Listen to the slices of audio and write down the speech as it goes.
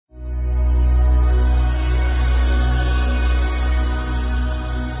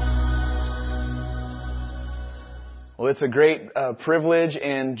Well, it's a great privilege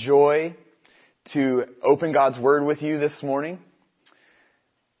and joy to open God's Word with you this morning.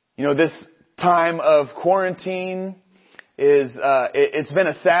 You know, this time of quarantine it's been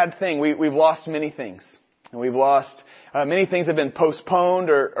a sad thing. We've lost many things. And we've lost, many things have been postponed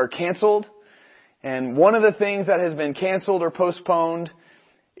or canceled. And one of the things that has been canceled or postponed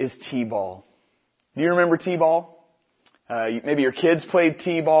is T-ball. Do you remember T-ball? Maybe your kids played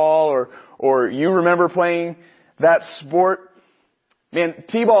T-ball or you remember playing that sport. Man,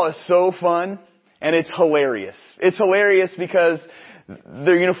 T-ball is so fun and it's hilarious. It's hilarious because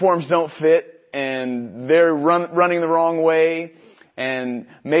their uniforms don't fit and they're running the wrong way and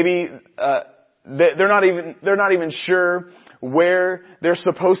maybe they're not even sure where they're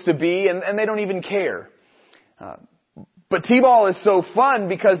supposed to be and they don't even care. But T-ball is so fun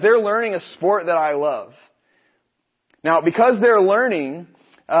because they're learning a sport that I love. Now, because they're learning,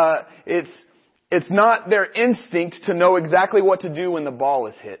 it's not their instinct to know exactly what to do when the ball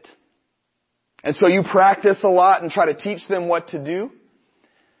is hit. And so you practice a lot and try to teach them what to do.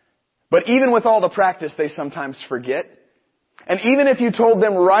 But even with all the practice, they sometimes forget. And even if you told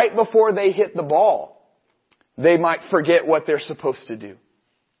them right before they hit the ball, they might forget what they're supposed to do.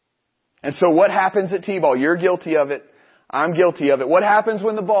 And so what happens at T-ball? You're guilty of it. I'm guilty of it. What happens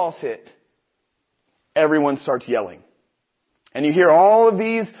when the ball's hit? Everyone starts yelling. And you hear all of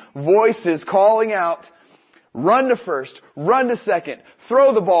these voices calling out, run to first, run to second,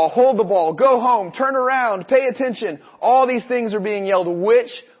 throw the ball, hold the ball, go home, turn around, pay attention. All these things are being yelled. Which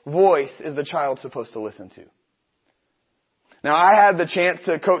voice is the child supposed to listen to? Now, I had the chance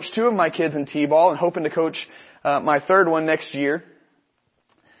to coach 2 of my kids in T-ball and hoping to coach my 3rd one next year.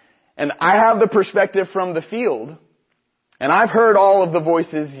 And I have the perspective from the field. And I've heard all of the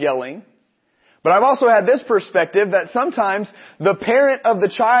voices yelling. But I've also had this perspective that sometimes the parent of the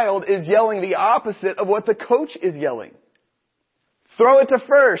child is yelling the opposite of what the coach is yelling. Throw it to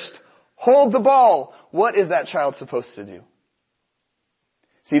first. Hold the ball. What is that child supposed to do?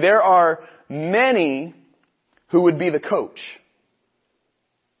 See, there are many who would be the coach.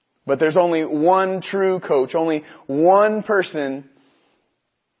 But there's only one true coach. Only one person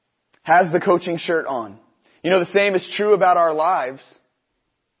has the coaching shirt on. You know, the same is true about our lives.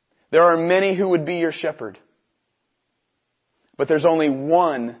 There are many who would be your shepherd. But there's only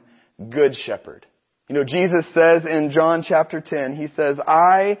one good shepherd. You know, Jesus says in John chapter 10, He says,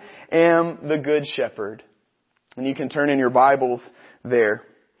 I am the good shepherd. And you can turn in your Bibles there.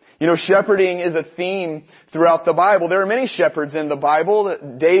 You know, shepherding is a theme throughout the Bible. There are many shepherds in the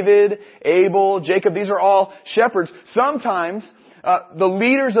Bible. David, Abel, Jacob, these are all shepherds. Sometimes the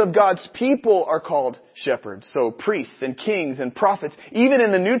leaders of God's people are called shepherds. So priests and kings and prophets. Even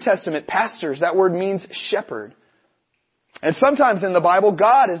in the New Testament, pastors, that word means shepherd. And sometimes in the Bible,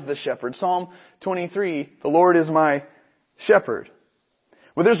 God is the shepherd. Psalm 23, the Lord is my shepherd.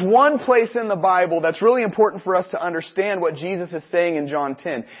 Well, there's one place in the Bible that's really important for us to understand what Jesus is saying in John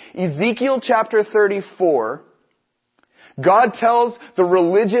 10. Ezekiel chapter 34, God tells the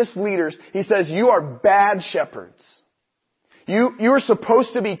religious leaders, He says, you are bad shepherds. You are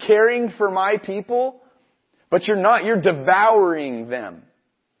supposed to be caring for my people, but you're not. You're devouring them.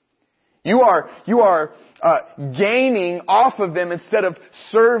 You are gaining off of them instead of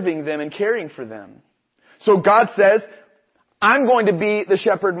serving them and caring for them. So God says, I'm going to be the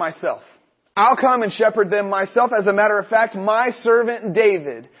shepherd myself. I'll come and shepherd them myself. As a matter of fact, my servant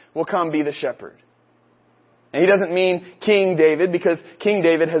David will come be the shepherd. And He doesn't mean King David, because King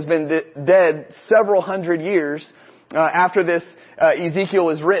David has been dead several hundred years after this Ezekiel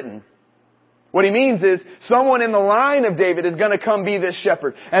is written. What He means is someone in the line of David is going to come be this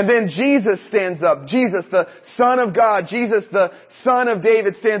shepherd. And then Jesus stands up. Jesus, the Son of God, Jesus, the Son of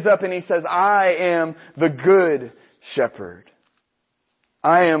David, stands up and He says, I am the good shepherd.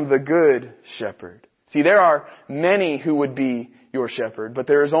 I am the good shepherd. See, there are many who would be your shepherd, but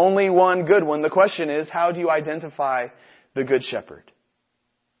there is only one good one. The question is, how do you identify the good shepherd?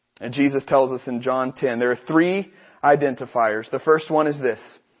 And Jesus tells us in John 10, there are 3 identifiers. The first one is this: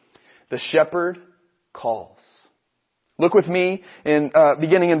 the shepherd calls. Look with me in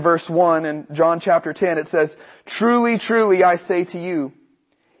beginning in verse 1 in John chapter 10. It says, truly, truly, I say to you,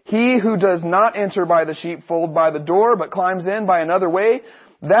 he who does not enter by the sheepfold by the door, but climbs in by another way,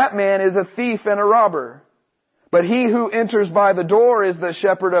 that man is a thief and a robber. But he who enters by the door is the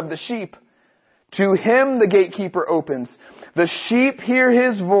shepherd of the sheep. To him the gatekeeper opens. The sheep hear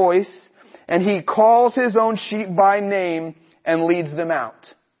his voice, and he calls his own sheep by name and leads them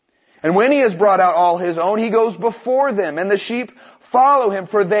out. And when he has brought out all his own, he goes before them, and the sheep follow him,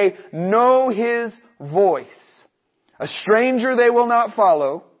 for they know his voice. A stranger they will not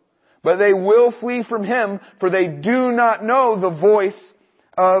follow, but they will flee from him, for they do not know the voice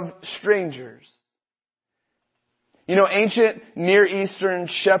of strangers. You know, ancient Near Eastern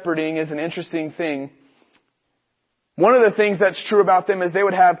shepherding is an interesting thing. One of the things that's true about them is they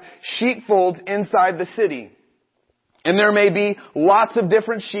would have sheepfolds inside the city. And there may be lots of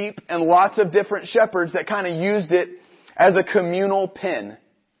different sheep and lots of different shepherds that kind of used it as a communal pen.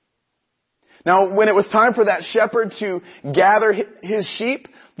 Now, when it was time for that shepherd to gather his sheep,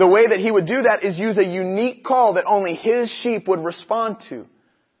 the way that he would do that is use a unique call that only his sheep would respond to.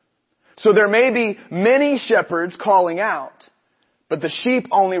 So there may be many shepherds calling out, but the sheep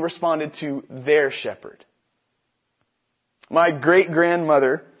only responded to their shepherd. My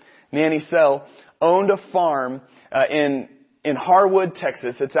great-grandmother, Nanny Sell, owned a farm in Harwood,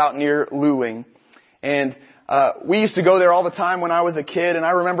 Texas. It's out near Luling. And we used to go there all the time when I was a kid. And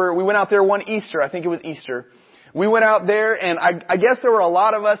I remember we went out there one Easter. I think it was Easter. We went out there, and I guess there were a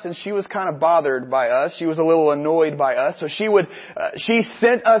lot of us, and she was kind of bothered by us. She was a little annoyed by us. So she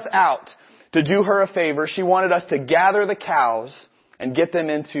sent us out to do her a favor. She wanted us to gather the cows and get them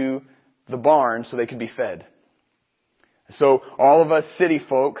into the barn so they could be fed. So all of us city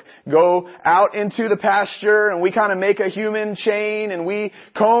folk go out into the pasture, and we kind of make a human chain, and we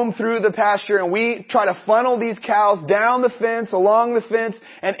comb through the pasture, and we try to funnel these cows down the fence, along the fence,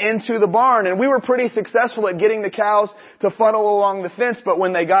 and into the barn. And we were pretty successful at getting the cows to funnel along the fence, but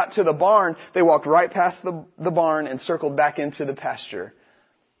when they got to the barn, they walked right past the barn and circled back into the pasture.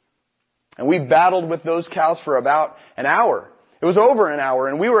 And we battled with those cows for about an hour. It was over an hour,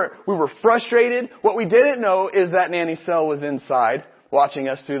 and we were frustrated. What we didn't know is that Nanny Sell was inside, watching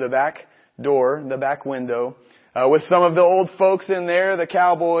us through the back door, the back window, with some of the old folks in there, the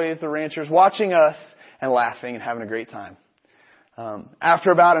cowboys, the ranchers, watching us and laughing and having a great time.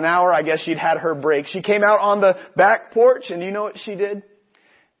 After about an hour, I guess she'd had her break. She came out on the back porch, and do you know what she did?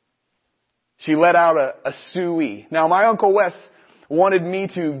 She let out a suey. Now, my Uncle Wes wanted me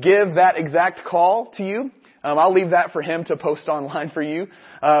to give that exact call to you. I'll leave that for him to post online for you.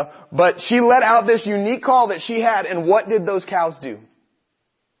 But she let out this unique call that she had, and what did those cows do?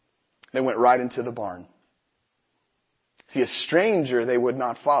 They went right into the barn. See, a stranger they would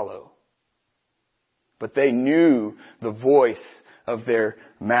not follow. But they knew the voice of their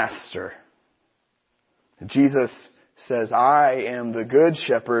master. Jesus says, I am the good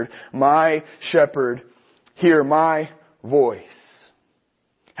shepherd. My shepherd hear my voice.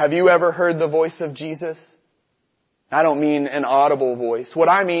 Have you ever heard the voice of Jesus? I don't mean an audible voice. What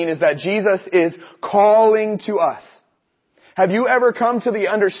I mean is that Jesus is calling to us. Have you ever come to the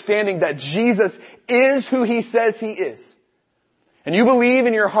understanding that Jesus is who He says He is? And you believe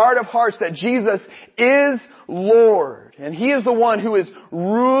in your heart of hearts that Jesus is Lord. And He is the one who is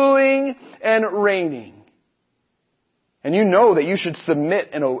ruling and reigning. And you know that you should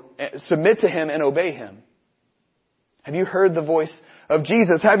submit to Him and obey Him. Have you heard the voice of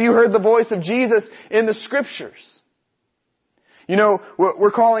Jesus? Have you heard the voice of Jesus in the Scriptures? You know,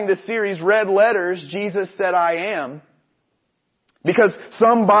 we're calling this series Red Letters, Jesus Said I Am. Because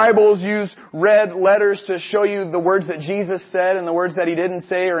some Bibles use red letters to show you the words that Jesus said, and the words that He didn't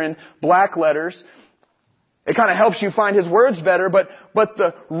say are in black letters. It kind of helps you find His words better, but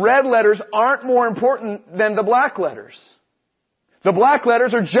the red letters aren't more important than the black letters. The black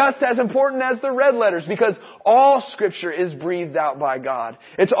letters are just as important as the red letters, because all Scripture is breathed out by God.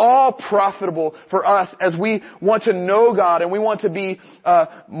 It's all profitable for us as we want to know God and we want to be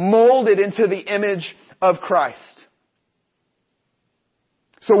molded into the image of Christ.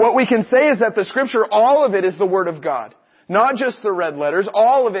 So what we can say is that the Scripture, all of it is the Word of God. Not just the red letters,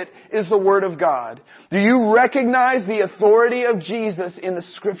 all of it is the Word of God. Do you recognize the authority of Jesus in the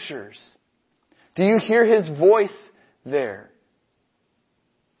Scriptures? Do you hear His voice there?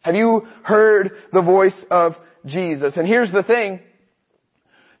 Have you heard the voice of Jesus? And here's the thing.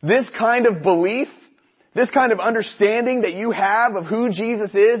 This kind of belief, this kind of understanding that you have of who Jesus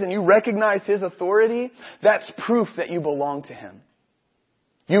is and you recognize His authority, that's proof that you belong to Him.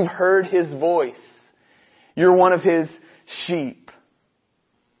 You've heard His voice. You're one of His sheep.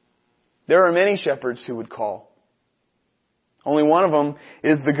 There are many shepherds who would call. Only one of them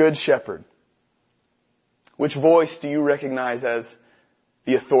is the Good Shepherd. Which voice do you recognize as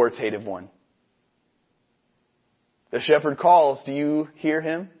the authoritative one? The shepherd calls. Do you hear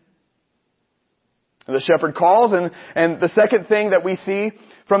him? The shepherd calls, and the second thing that we see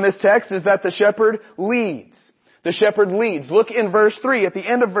from this text is that the shepherd leads. The shepherd leads. Look in verse 3. At the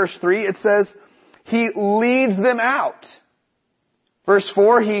end of verse 3, it says, He leads them out. Verse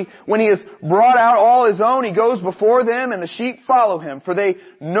 4, when he has brought out all his own, he goes before them, and the sheep follow him, for they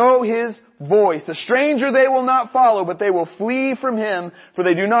know his voice. A stranger they will not follow, but they will flee from him, for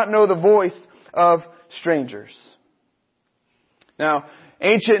they do not know the voice of strangers. Now,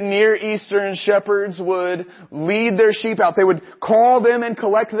 ancient Near Eastern shepherds would lead their sheep out. They would call them and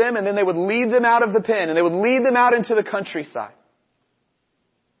collect them, and then they would lead them out of the pen, and they would lead them out into the countryside.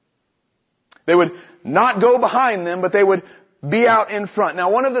 They would not go behind them, but they would be out in front.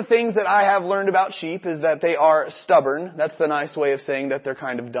 Now, one of the things that I have learned about sheep is that they are stubborn. That's the nice way of saying that they're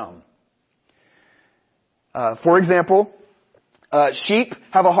kind of dumb. For example, sheep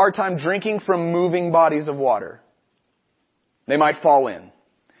have a hard time drinking from moving bodies of water. They might fall in.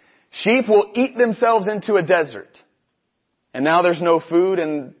 Sheep will eat themselves into a desert, and now there's no food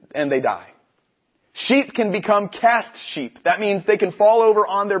and they die. Sheep can become cast sheep. That means they can fall over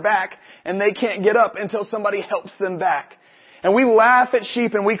on their back and they can't get up until somebody helps them back. And we laugh at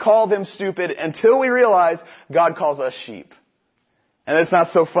sheep and we call them stupid until we realize God calls us sheep. And it's not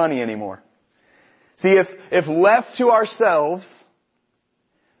so funny anymore. See, if left to ourselves,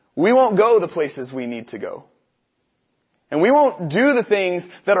 we won't go the places we need to go. And we won't do the things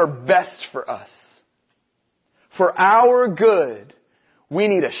that are best for us. For our good, we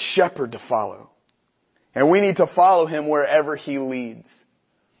need a shepherd to follow. And we need to follow him wherever he leads.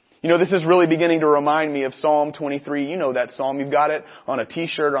 You know, this is really beginning to remind me of Psalm 23. You know that psalm. You've got it on a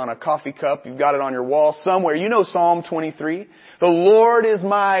t-shirt, on a coffee cup. You've got it on your wall somewhere. You know Psalm 23. The Lord is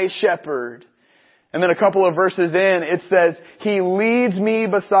my shepherd. And then a couple of verses in, it says, He leads me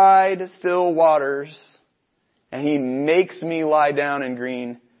beside still waters, and He makes me lie down in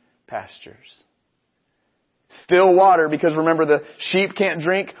green pastures. Still water, because remember, the sheep can't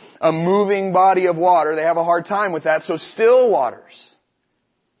drink a moving body of water. They have a hard time with that. So still waters.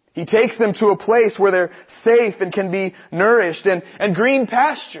 He takes them to a place where they're safe and can be nourished, and green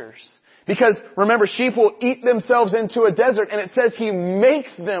pastures. Because remember, sheep will eat themselves into a desert, and it says He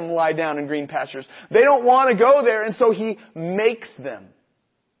makes them lie down in green pastures. They don't want to go there, and so He makes them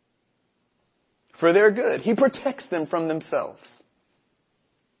for their good. He protects them from themselves.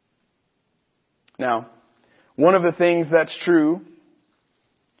 Now, one of the things that's true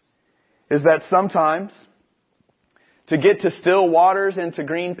is that sometimes to get to still waters and to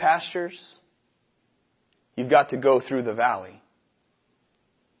green pastures, you've got to go through the valley.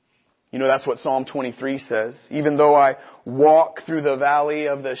 You know, that's what Psalm 23 says. Even though I walk through the valley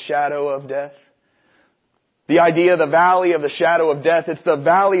of the shadow of death. The idea of the valley of the shadow of death, it's the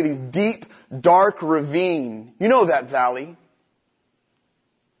valley, these deep, dark ravine. You know that valley.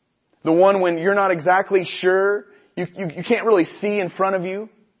 The one when you're not exactly sure, you can't really see in front of you.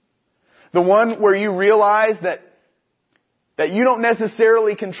 The one where you realize that you don't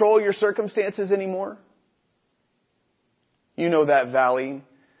necessarily control your circumstances anymore. You know that valley.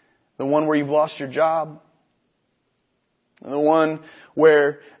 The one where you've lost your job. The one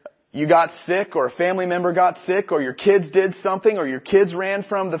where you got sick, or a family member got sick, or your kids did something, or your kids ran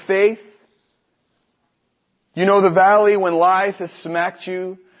from the faith. You know the valley when life has smacked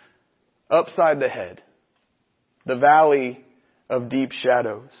you upside the head. The valley of deep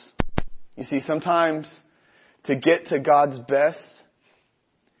shadows. You see, sometimes to get to God's best,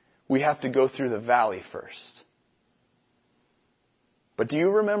 we have to go through the valley first. But do you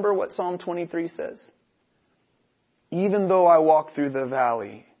remember what Psalm 23 says? Even though I walk through the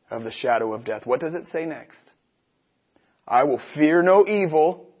valley of the shadow of death, what does it say next? I will fear no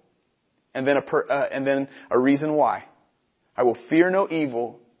evil, and then a reason why. I will fear no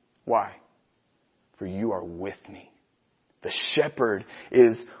evil. Why? For you are with me. The shepherd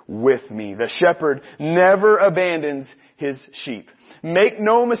is with me. The shepherd never abandons his sheep. Make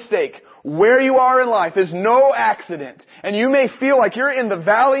no mistake, where you are in life is no accident. And you may feel like you're in the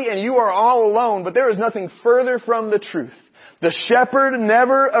valley and you are all alone, but there is nothing further from the truth. The shepherd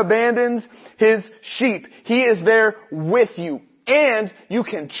never abandons his sheep. He is there with you, and you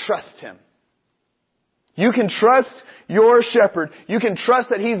can trust him. You can trust your shepherd. You can trust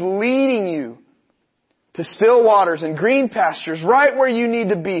that he's leading you to still waters and green pastures, right where you need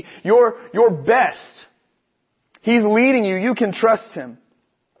to be, your best. He's leading you. You can trust him.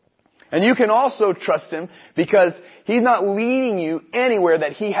 And you can also trust him because he's not leading you anywhere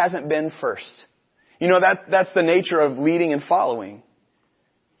that he hasn't been first. You know, that's the nature of leading and following.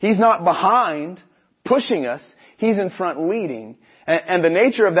 He's not behind pushing us. He's in front leading. And the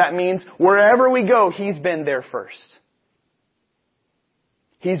nature of that means wherever we go, he's been there first.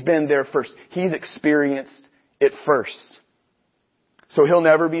 He's been there first. He's experienced it first. So he'll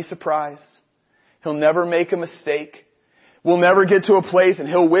never be surprised. He'll never make a mistake. We'll never get to a place and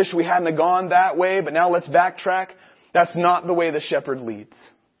he'll wish we hadn't gone that way, but now let's backtrack. That's not the way the shepherd leads.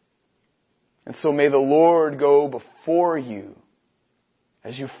 And so may the Lord go before you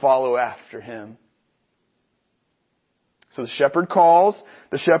as you follow after Him. So the shepherd calls,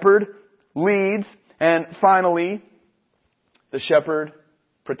 the shepherd leads, and finally, the shepherd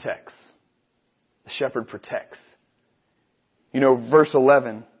protects. The shepherd protects. You know, verse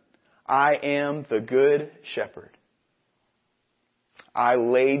 11, I am the good shepherd. I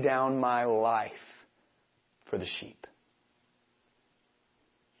lay down my life for the sheep.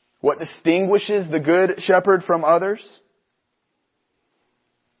 What distinguishes the good shepherd from others?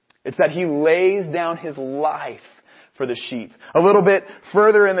 It's that he lays down his life for the sheep. A little bit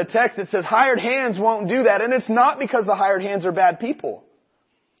further in the text it says hired hands won't do that. And it's not because the hired hands are bad people.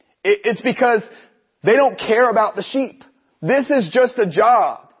 It's because they don't care about the sheep. This is just a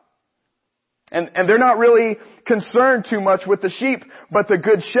job. And they're not really concerned too much with the sheep. But the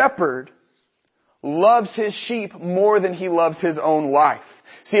good shepherd loves his sheep more than he loves his own life.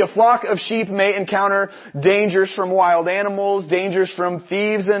 See, a flock of sheep may encounter dangers from wild animals, dangers from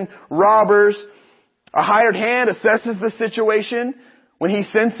thieves and robbers. A hired hand assesses the situation. When he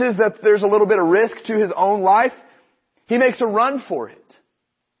senses that there's a little bit of risk to his own life, he makes a run for it.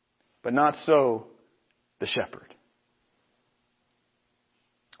 But not so the shepherd.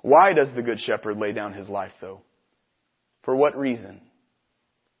 Why does the good shepherd lay down his life, though? For what reason?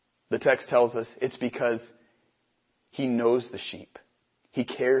 The text tells us it's because he knows the sheep. He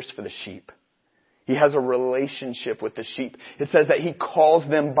cares for the sheep. He has a relationship with the sheep. It says that he calls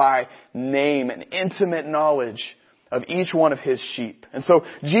them by name, an intimate knowledge of each one of his sheep. And so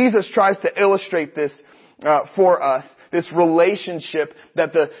Jesus tries to illustrate this for us, this relationship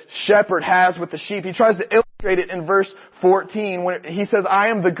that the shepherd has with the sheep. He tries to illustrate it in verse 14 when he says, I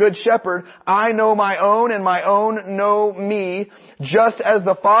am the good shepherd. I know my own and my own know me, just as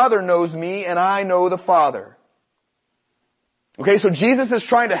the Father knows me and I know the Father. Okay, so Jesus is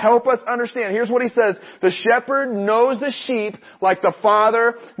trying to help us understand. Here's what he says. The shepherd knows the sheep like the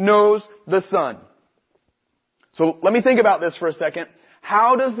Father knows the Son. So let me think about this for a second.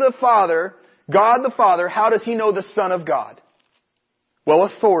 How does the Father, God the Father, how does He know the Son of God? Well,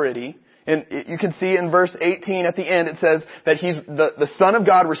 authority. And you can see in verse 18 at the end it says that the Son of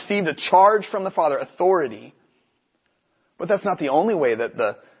God received a charge from the Father, authority. But that's not the only way that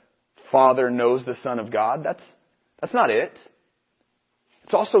the Father knows the Son of God. That's not it.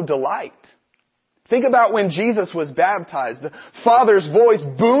 It's also delight. Think about when Jesus was baptized. The Father's voice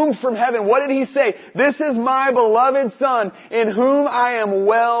boomed from heaven. What did He say? This is my beloved Son in whom I am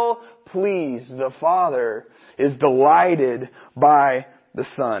well pleased. The Father is delighted by the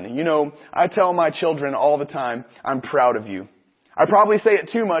Son. You know, I tell my children all the time, I'm proud of you. I probably say it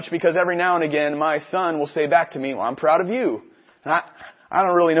too much because every now and again my son will say back to me, well, I'm proud of you. And I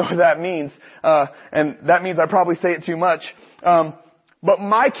don't really know what that means. And that means I probably say it too much. But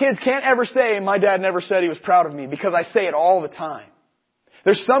my kids can't ever say, my dad never said he was proud of me, because I say it all the time.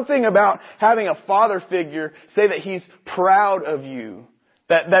 There's something about having a father figure say that he's proud of you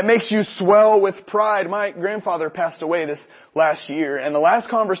that makes you swell with pride. My grandfather passed away this last year, and the last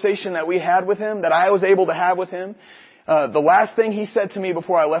conversation that we had with him, that I was able to have with him, the last thing he said to me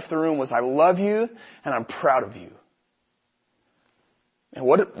before I left the room was, I love you and I'm proud of you. And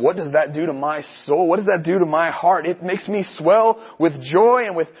what does that do to my soul? What does that do to my heart? It makes me swell with joy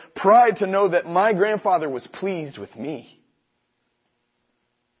and with pride to know that my grandfather was pleased with me.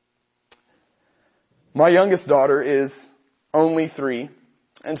 My youngest daughter is only 3.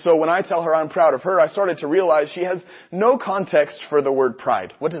 And so when I tell her I'm proud of her, I started to realize she has no context for the word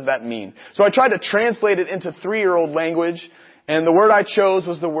pride. What does that mean? So I tried to translate it into 3-year-old language, and the word I chose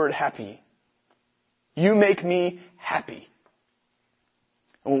was the word happy. You make me happy.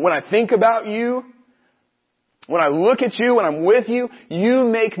 And when I think about you, when I look at you, when I'm with you, you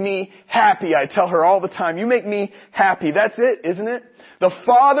make me happy. I tell her all the time, you make me happy. That's it, isn't it? The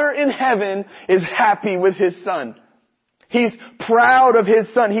Father in heaven is happy with His Son. He's proud of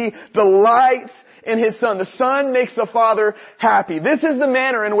His Son. He delights in His Son. The Son makes the Father happy. This is the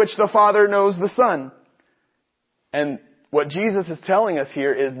manner in which the Father knows the Son. And what Jesus is telling us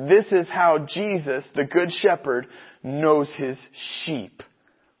here is this is how Jesus, the Good Shepherd, knows His sheep.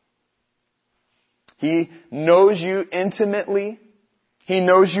 He knows you intimately. He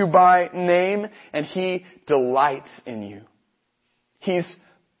knows you by name, and He delights in you. He's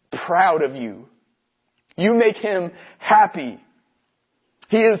proud of you. You make Him happy.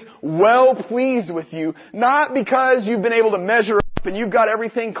 He is well pleased with you, not because you've been able to measure up and you've got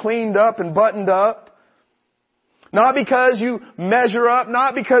everything cleaned up and buttoned up. Not because you measure up,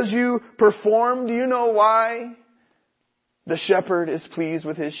 not because you perform. Do you know why the shepherd is pleased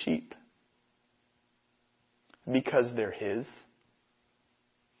with his sheep? because they're His.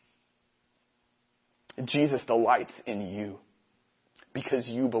 Jesus delights in you because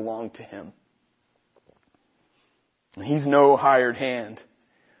you belong to Him. And He's no hired hand.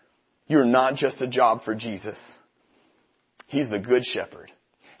 You're not just a job for Jesus. He's the Good Shepherd,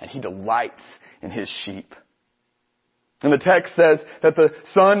 and He delights in His sheep. And the text says that the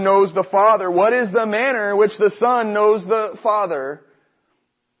Son knows the Father. What is the manner in which the Son knows the Father?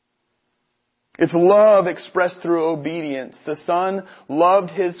 It's love expressed through obedience. The Son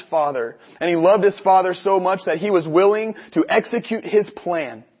loved His Father, and He loved His Father so much that He was willing to execute His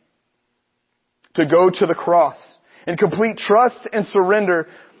plan, to go to the cross. In complete trust and surrender,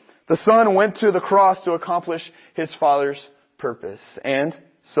 the Son went to the cross to accomplish His Father's purpose. And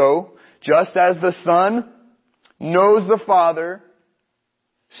so, just as the Son knows the Father,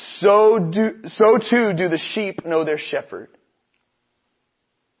 so too do the sheep know their shepherd.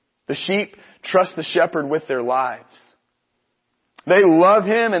 The sheep trust the shepherd with their lives. They love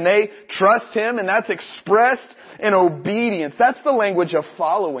Him and they trust Him, and that's expressed in obedience. That's the language of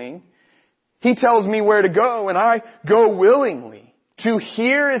following. He tells me where to go, and I go willingly. To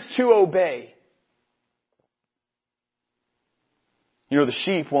hear is to obey. You know, the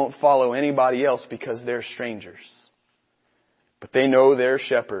sheep won't follow anybody else because they're strangers. But they know their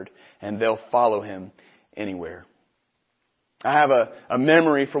shepherd, and they'll follow Him anywhere. I have a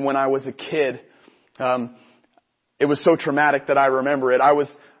memory from when I was a kid. It was so traumatic that I remember it. I was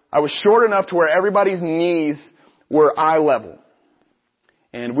short enough to where everybody's knees were eye level.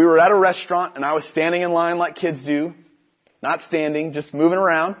 And we were at a restaurant, and I was standing in line like kids do. Not standing, just moving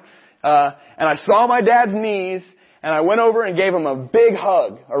around. And I saw my dad's knees, and I went over and gave him a big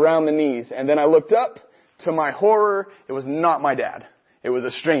hug around the knees. And then I looked up. To my horror, it was not my dad. It was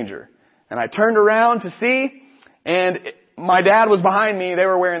a stranger. And I turned around to see, and my dad was behind me. They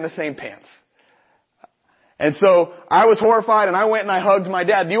were wearing the same pants. And so I was horrified, and I went and I hugged my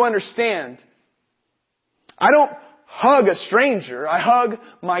dad. Do you understand? I don't hug a stranger. I hug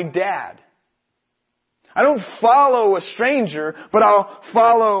my dad. I don't follow a stranger, but I'll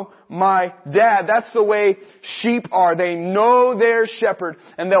follow my dad. That's the way sheep are. They know their shepherd,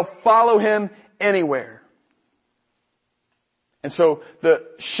 and they'll follow Him anywhere. And so the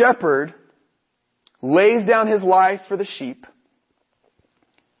shepherd lays down his life for the sheep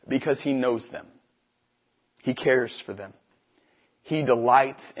because he knows them. He cares for them. He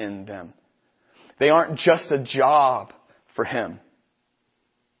delights in them. They aren't just a job for him.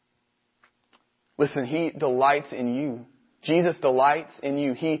 Listen, he delights in you. Jesus delights in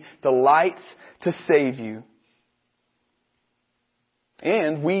you. He delights to save you.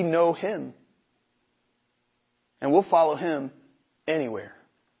 And we know him. And we'll follow him anywhere.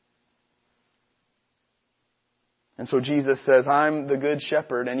 And so Jesus says, I'm the good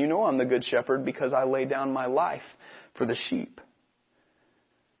shepherd, and you know I'm the good shepherd because I lay down my life for the sheep.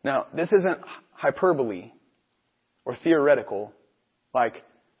 Now, this isn't hyperbole or theoretical, like,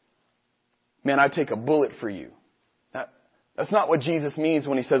 man, I'd take a bullet for you. That's not what Jesus means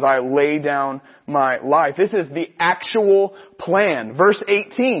when he says, I lay down my life. This is the actual plan. Verse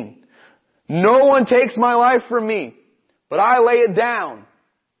 18, no one takes my life from me, but I lay it down.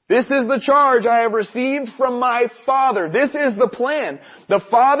 This is the charge I have received from my Father. This is the plan. The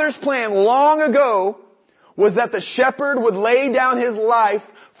Father's plan long ago was that the shepherd would lay down his life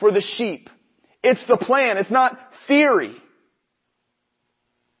for the sheep. It's the plan. It's not theory.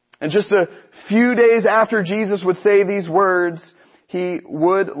 And just a few days after Jesus would say these words, he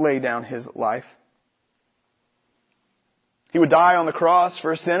would lay down his life. He would die on the cross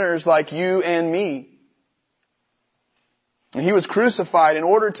for sinners like you and me. And he was crucified in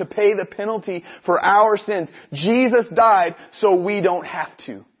order to pay the penalty for our sins. Jesus died so we don't have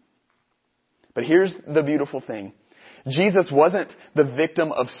to. But here's the beautiful thing. Jesus wasn't the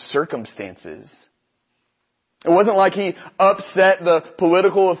victim of circumstances. It wasn't like he upset the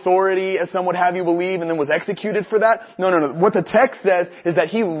political authority, as some would have you believe, and then was executed for that. No. What the text says is that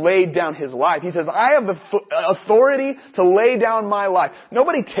he laid down his life. He says, I have the authority to lay down my life.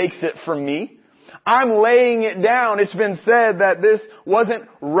 Nobody takes it from me. I'm laying it down. It's been said that this wasn't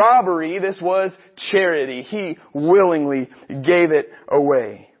robbery, this was charity. He willingly gave it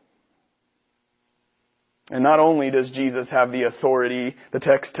away. And not only does Jesus have the authority, the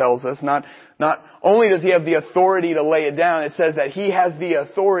text tells us, not only does he have the authority to lay it down, it says that he has the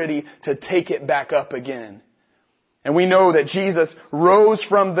authority to take it back up again. And we know that Jesus rose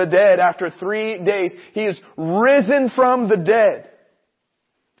from the dead after 3 days. He is risen from the dead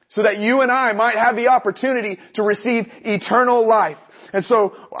so that you and I might have the opportunity to receive eternal life. And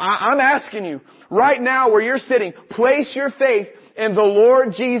so I'm asking you, right now where you're sitting, place your faith in the Lord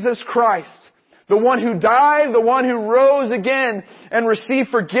Jesus Christ, The one who died, the one who rose again and received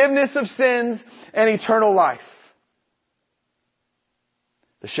forgiveness of sins and eternal life.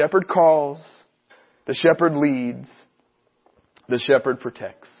 The shepherd calls, the shepherd leads, the shepherd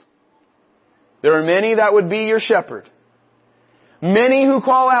protects. There are many that would be your shepherd. Many who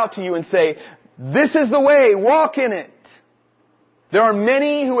call out to you and say, "This is the way, walk in it." There are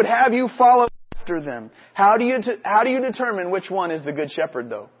many who would have you follow after them. How do you determine which one is the good shepherd,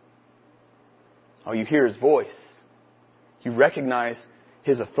 though? Oh, you hear his voice. You recognize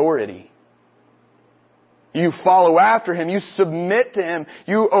his authority. You follow after him. You submit to him.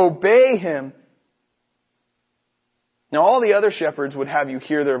 You obey him. Now, all the other shepherds would have you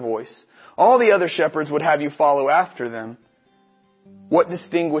hear their voice. All the other shepherds would have you follow after them. What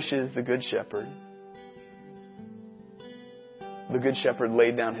distinguishes the good shepherd? The good shepherd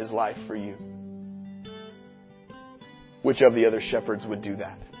laid down his life for you. Which of the other shepherds would do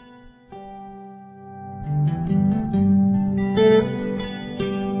that?